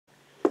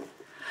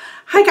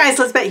Hi guys,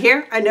 Lizbeth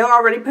here. I know I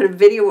already put a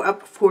video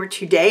up for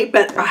today,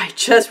 but I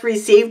just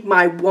received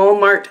my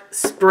Walmart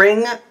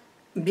Spring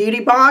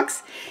Beauty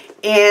Box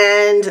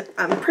and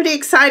I'm pretty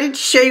excited to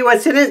show you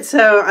what's in it.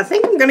 So I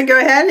think I'm going to go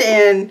ahead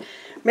and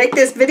make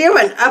this video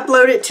and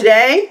upload it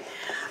today.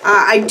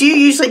 I do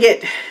usually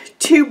get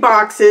two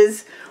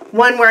boxes,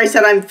 one where I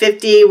said I'm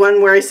 50,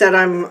 one where I said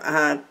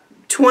I'm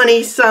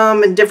 20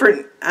 some and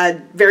different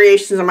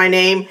variations of my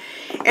name.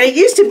 And it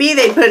used to be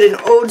they put an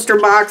oldster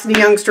box and a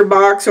youngster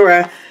box or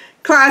a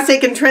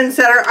classic and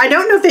trendsetter. I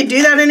don't know if they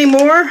do that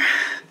anymore,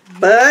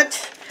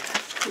 but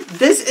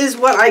this is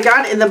what I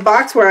got in the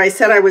box where I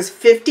said I was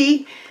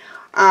 50.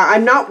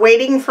 I'm not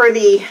waiting for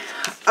the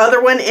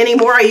other one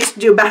anymore. I used to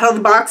do battle of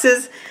the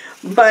boxes,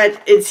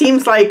 but it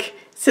seems like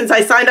since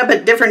I signed up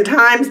at different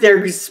times,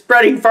 they're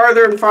spreading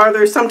farther and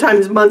farther,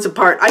 sometimes months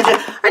apart. I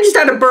just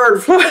had a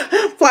bird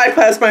fly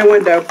past my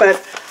window,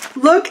 but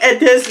look at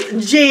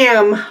this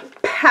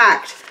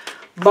jam-packed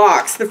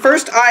box. The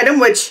first item,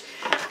 which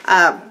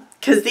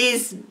because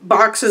these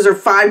boxes are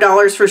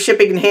 $5 for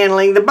shipping and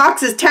handling. The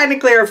boxes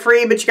technically are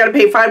free, but you got to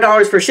pay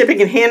 $5 for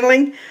shipping and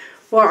handling.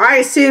 Well, I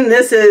assume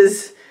this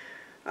is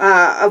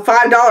a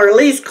 $5, at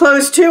least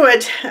close to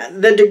it.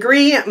 The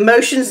Degree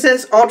Motion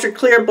Sense Ultra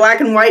Clear Black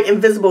and White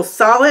Invisible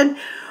Solid.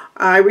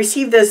 I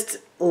received this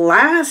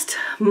last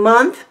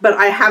month, but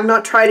I have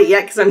not tried it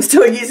yet because I'm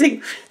still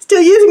using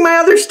my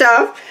other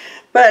stuff.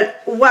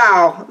 But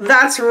wow,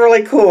 that's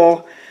really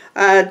cool.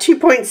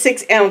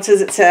 2.6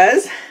 ounces it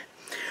says.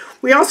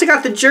 We also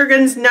got the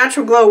Jergens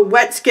Natural Glow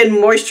Wet Skin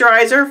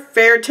Moisturizer,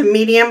 fair to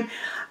medium.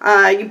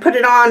 You put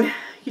it on,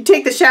 you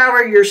take the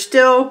shower, you're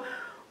still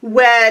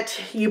wet,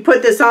 you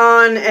put this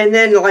on, and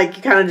then like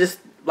you kind of just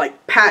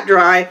like pat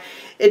dry.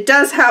 It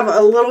does have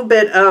a little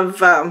bit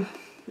of,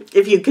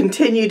 if you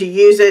continue to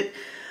use it,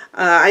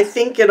 I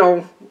think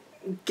it'll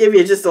give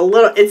you just a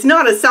little, it's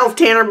not a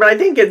self-tanner, but I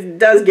think it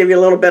does give you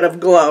a little bit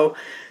of glow.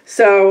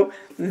 So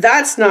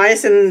that's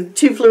nice, and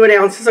 2 fluid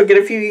ounces, I'll get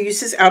a few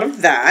uses out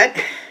of that.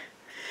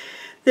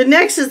 The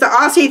next is the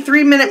Aussie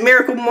 3-Minute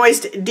Miracle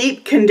Moist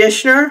Deep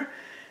Conditioner.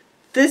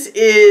 This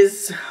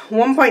is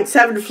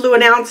 1.7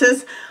 fluid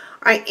ounces.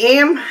 I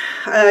am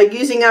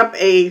using up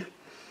a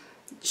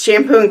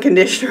shampoo and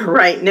conditioner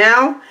right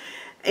now.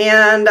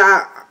 And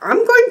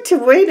I'm going to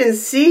wait and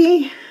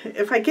see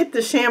if I get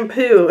the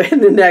shampoo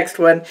in the next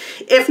one.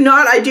 If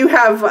not, I do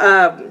have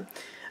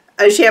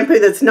a shampoo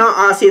that's not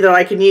Aussie that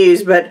I can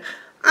use. But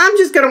I'm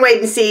just going to wait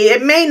and see.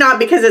 It may not,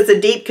 because it's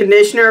a deep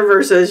conditioner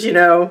versus, you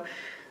know,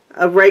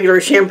 a regular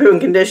shampoo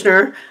and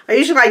conditioner. I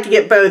usually like to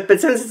get both,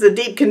 but since it's a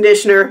deep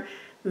conditioner,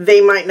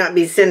 they might not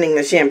be sending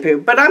the shampoo.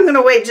 But I'm going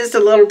to wait just a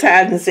little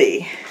tad and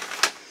see.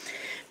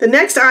 The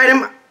next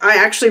item I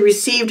actually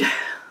received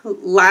in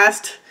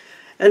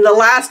the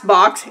last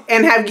box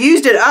and have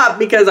used it up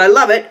because I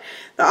love it.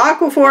 The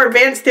Aquaphor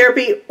Advanced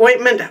Therapy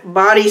Ointment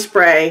Body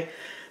Spray.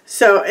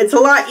 So it's a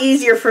lot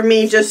easier for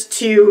me just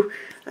to,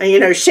 you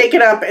know, shake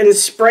it up and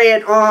spray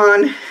it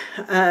on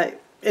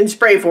in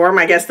spray form,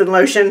 I guess, than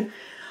lotion.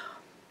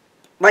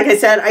 Like I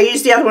said, I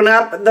used the other one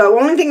up. The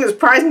only thing that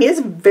surprised me is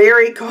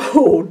very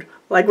cold.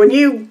 Like when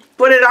you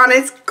put it on,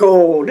 it's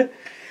cold.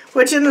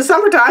 Which in the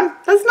summertime,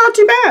 that's not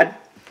too bad.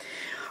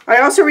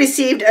 I also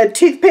received a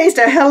toothpaste,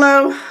 a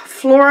Hello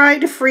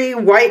Fluoride-Free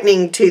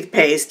Whitening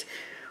Toothpaste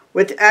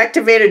with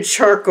activated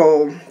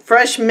charcoal,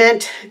 fresh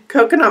mint,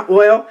 coconut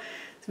oil.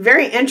 It's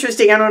very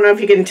interesting. I don't know if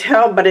you can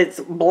tell, but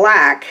it's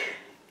black.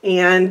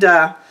 And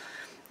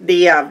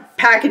the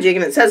packaging,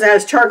 and it says it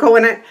has charcoal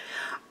in it.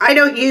 I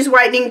don't use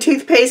whitening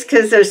toothpaste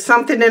because there's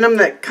something in them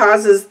that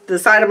causes the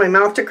side of my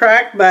mouth to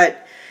crack,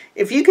 but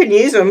if you can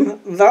use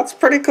them, that's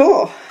pretty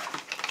cool.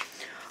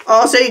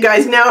 Also, you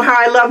guys know how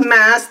I love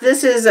masks.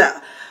 This is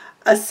a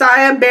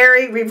Acai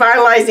Berry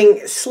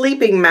Revitalizing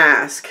Sleeping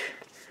Mask.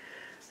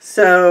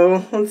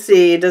 So, let's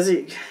see, does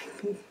it,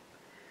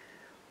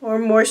 or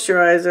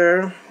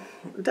moisturizer.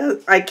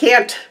 I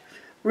can't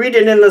read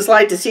it in this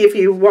light to see if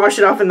you wash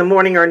it off in the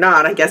morning or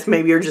not. I guess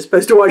maybe you're just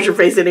supposed to wash your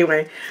face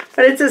anyway.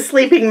 But it's a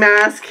sleeping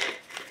mask.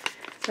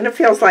 And it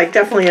feels like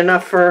definitely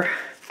enough for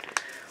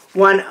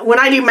one. When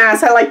I do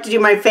masks, I like to do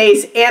my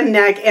face and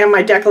neck and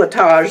my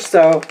décolletage.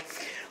 So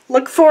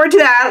look forward to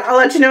that. I'll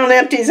let you know on the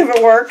empties if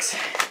it works.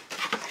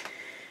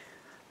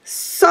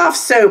 Soft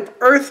Soap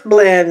Earth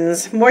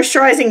Blends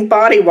Moisturizing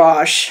Body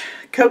Wash.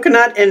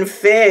 Coconut and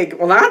Fig.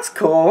 Well, that's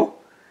cool.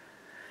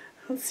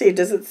 Let's see,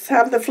 does it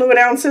have the fluid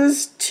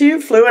ounces?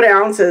 2 fluid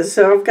ounces.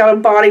 So I've got a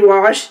body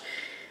wash.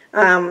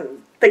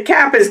 The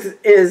cap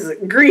is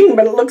green,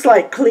 but it looks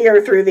like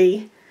clear through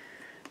the...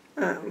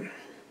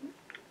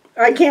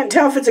 I can't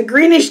tell if it's a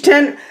greenish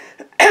tint,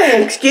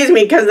 excuse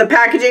me, because of the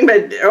packaging,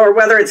 but or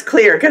whether it's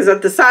clear, because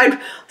at the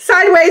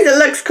sideways it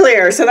looks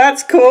clear. So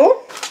that's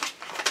cool.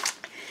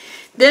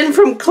 Then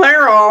from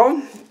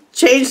Clairol,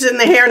 Changed in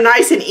the Hair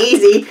Nice and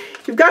Easy.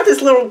 You've got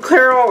this little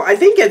Clairol, I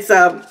think it's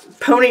a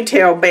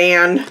ponytail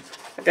band.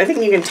 I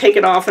think you can take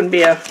it off and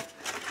be a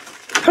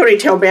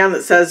ponytail band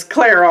that says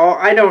Clairol.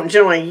 I don't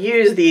generally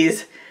use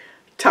these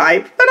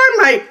type, but I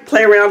might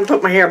play around and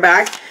put my hair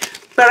back.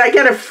 but I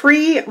get a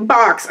free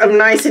box of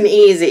Nice and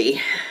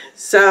Easy.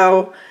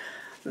 So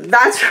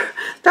that's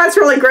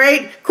really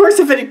great. Of course,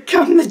 if it had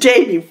come the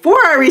day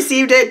before I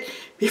received it,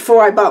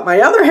 before I bought my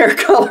other hair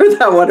color,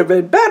 that would have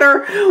been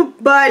better.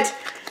 But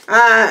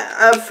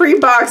a free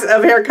box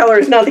of hair color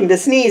is nothing to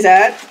sneeze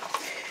at.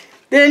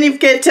 Then you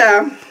get,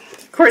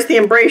 of course, the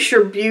Embrace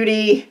Your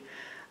Beauty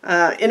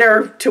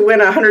enter to win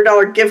a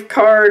 $100 gift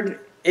card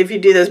if you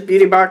do this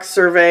beauty box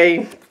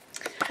survey.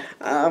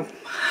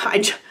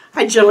 I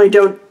generally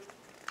don't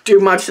do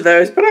much of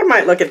those, but I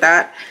might look at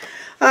that.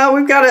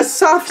 We've got a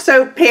soft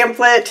soap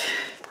pamphlet.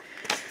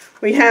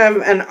 We have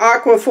an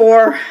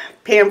Aquaphor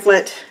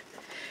pamphlet.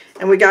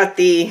 And we got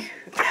the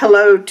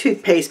Hello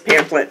toothpaste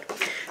pamphlet.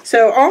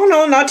 So all in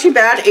all, not too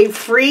bad. A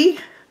free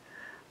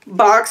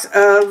box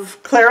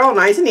of Clairol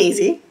Nice and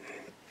Easy.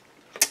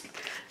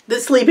 The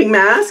sleeping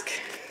mask.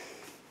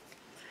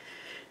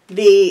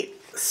 The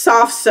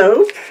soft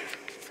soap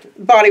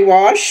body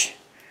wash.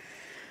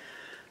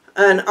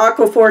 An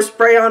Aquaphor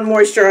spray-on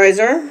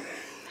moisturizer.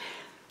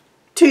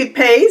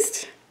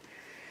 Toothpaste.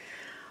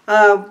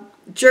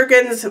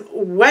 Jergens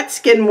wet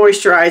skin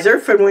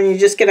moisturizer for when you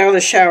just get out of the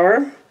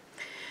shower.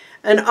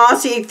 An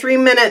Aussie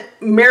 3-minute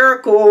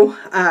Miracle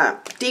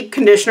deep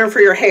conditioner for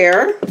your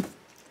hair.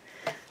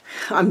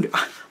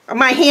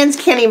 My hands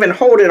can't even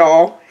hold it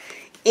all.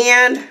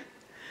 And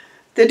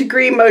the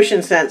Degree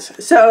Motion Sense.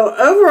 So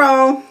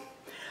overall,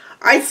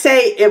 I'd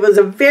say it was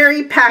a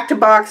very packed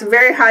box,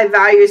 very high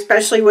value,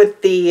 especially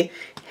with the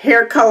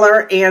hair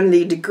color and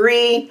the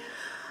Degree.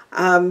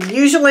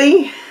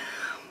 Usually,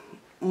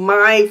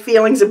 my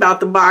feelings about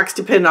the box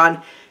depend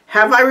on,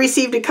 have I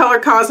received a color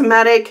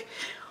cosmetic,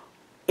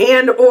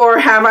 and or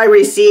have I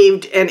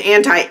received an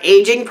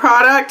anti-aging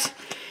product?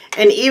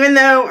 And even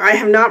though I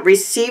have not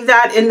received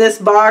that in this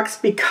box,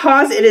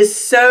 because it is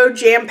so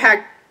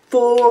jam-packed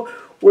full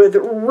with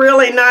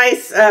really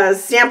nice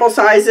sample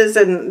sizes,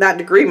 and that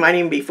Degree might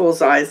even be full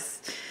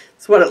size.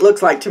 That's what it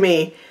looks like to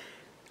me.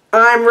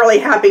 I'm really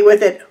happy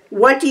with it.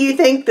 What do you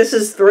think? This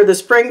is for the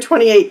spring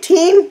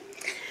 2018.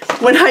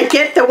 When I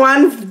get the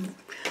one,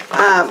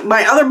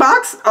 my other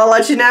box, I'll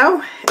let you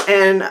know,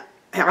 and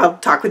I'll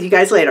talk with you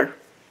guys later.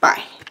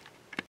 Bye.